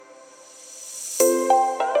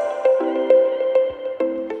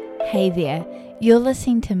Hey there, you're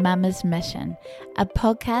listening to Mama's Mission, a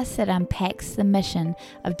podcast that unpacks the mission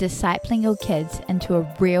of discipling your kids into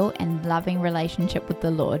a real and loving relationship with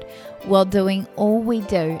the Lord while doing all we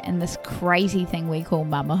do in this crazy thing we call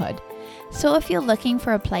mamahood. So if you're looking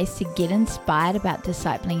for a place to get inspired about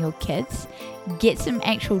discipling your kids, get some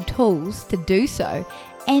actual tools to do so,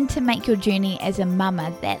 and to make your journey as a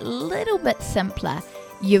mama that little bit simpler,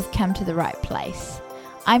 you've come to the right place.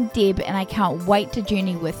 I'm Deb and I can't wait to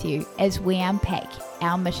journey with you as we unpack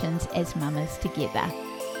our missions as mamas together.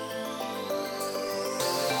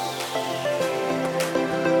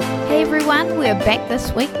 Hey everyone, we're back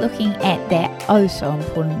this week looking at that oh so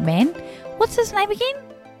important man. What's his name again?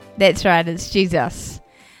 That's right, it's Jesus.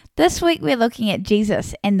 This week we're looking at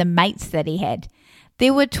Jesus and the mates that he had.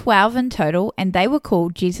 There were 12 in total and they were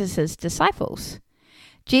called Jesus' disciples.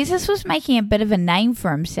 Jesus was making a bit of a name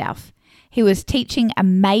for himself. He was teaching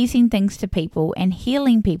amazing things to people and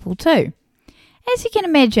healing people too. As you can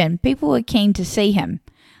imagine, people were keen to see him.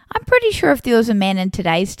 I'm pretty sure if there was a man in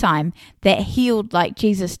today's time that healed like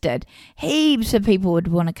Jesus did, heaps of people would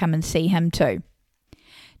want to come and see him too.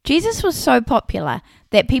 Jesus was so popular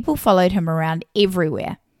that people followed him around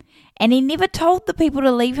everywhere, and he never told the people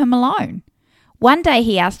to leave him alone. One day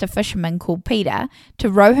he asked a fisherman called Peter to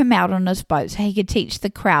row him out on his boat so he could teach the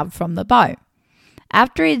crowd from the boat.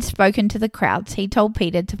 After he had spoken to the crowds, he told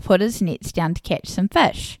Peter to put his nets down to catch some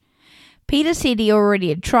fish. Peter said he already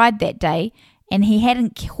had tried that day and he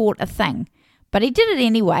hadn't caught a thing, but he did it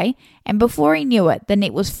anyway, and before he knew it, the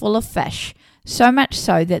net was full of fish, so much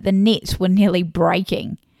so that the nets were nearly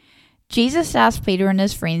breaking. Jesus asked Peter and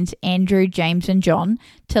his friends Andrew, James and John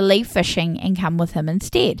to leave fishing and come with him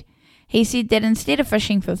instead. He said that instead of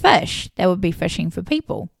fishing for fish, they would be fishing for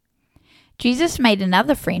people. Jesus made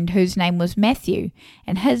another friend whose name was Matthew,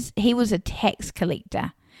 and he was a tax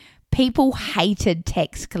collector. People hated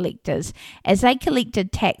tax collectors as they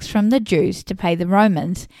collected tax from the Jews to pay the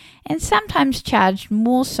Romans and sometimes charged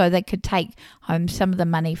more so they could take home some of the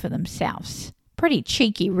money for themselves. Pretty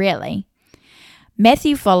cheeky, really.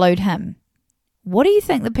 Matthew followed him. What do you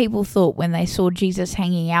think the people thought when they saw Jesus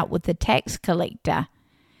hanging out with the tax collector?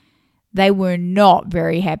 They were not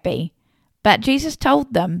very happy, but Jesus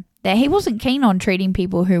told them that he wasn't keen on treating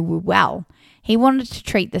people who were well. He wanted to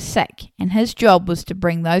treat the sick, and his job was to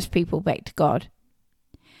bring those people back to God.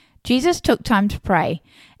 Jesus took time to pray.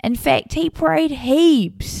 In fact, he prayed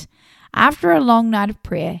heaps. After a long night of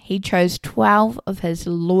prayer, he chose 12 of his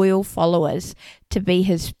loyal followers to be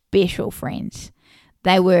his special friends.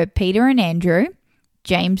 They were Peter and Andrew,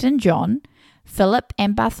 James and John, Philip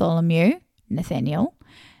and Bartholomew, Nathaniel,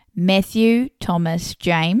 Matthew, Thomas,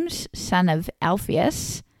 James, son of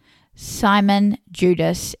Alphaeus, Simon,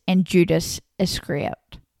 Judas, and Judas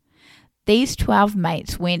Iscariot. These 12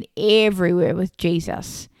 mates went everywhere with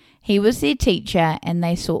Jesus. He was their teacher, and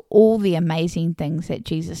they saw all the amazing things that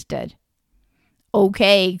Jesus did.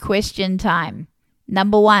 Okay, question time.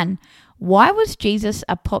 Number 1, why was Jesus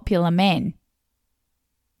a popular man?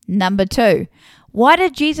 Number 2, why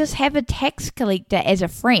did Jesus have a tax collector as a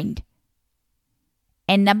friend?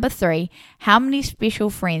 And number 3, how many special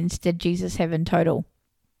friends did Jesus have in total?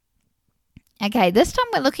 Okay, this time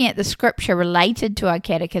we're looking at the scripture related to our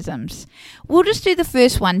catechisms. We'll just do the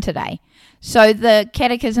first one today. So the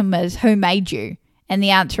catechism is, who made you? And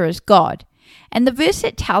the answer is God. And the verse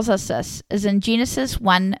that tells us this is in Genesis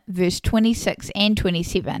 1 verse 26 and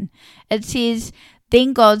 27. It says,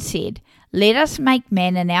 then God said, let us make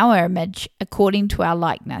man in our image according to our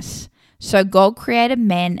likeness. So God created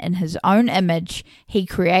man in his own image. He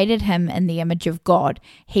created him in the image of God.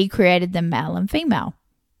 He created them male and female.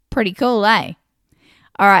 Pretty cool, eh?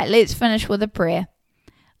 All right, let's finish with a prayer.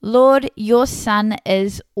 Lord, your son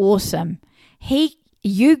is awesome.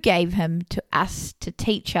 You gave him to us to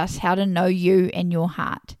teach us how to know you and your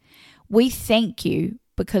heart. We thank you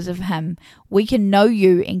because of him. We can know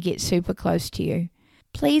you and get super close to you.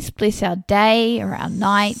 Please bless our day or our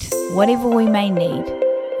night, whatever we may need.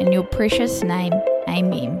 In your precious name,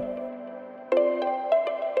 amen.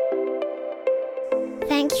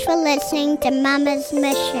 Thanks for listening to Mama's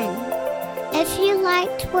Mission. If you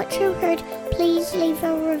liked what you heard, please leave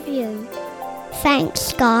a review.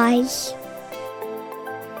 Thanks, guys.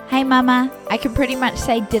 Hey Mama, I can pretty much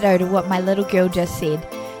say ditto to what my little girl just said.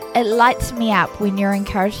 It lights me up when you're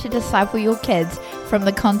encouraged to disciple your kids from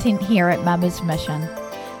the content here at Mama's Mission.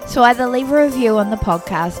 So either leave a review on the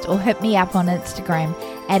podcast or hit me up on Instagram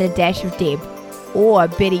at @DashofDeb. Or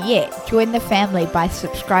better yet, join the family by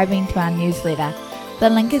subscribing to our newsletter. The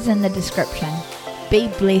link is in the description. Be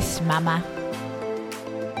blessed, Mama.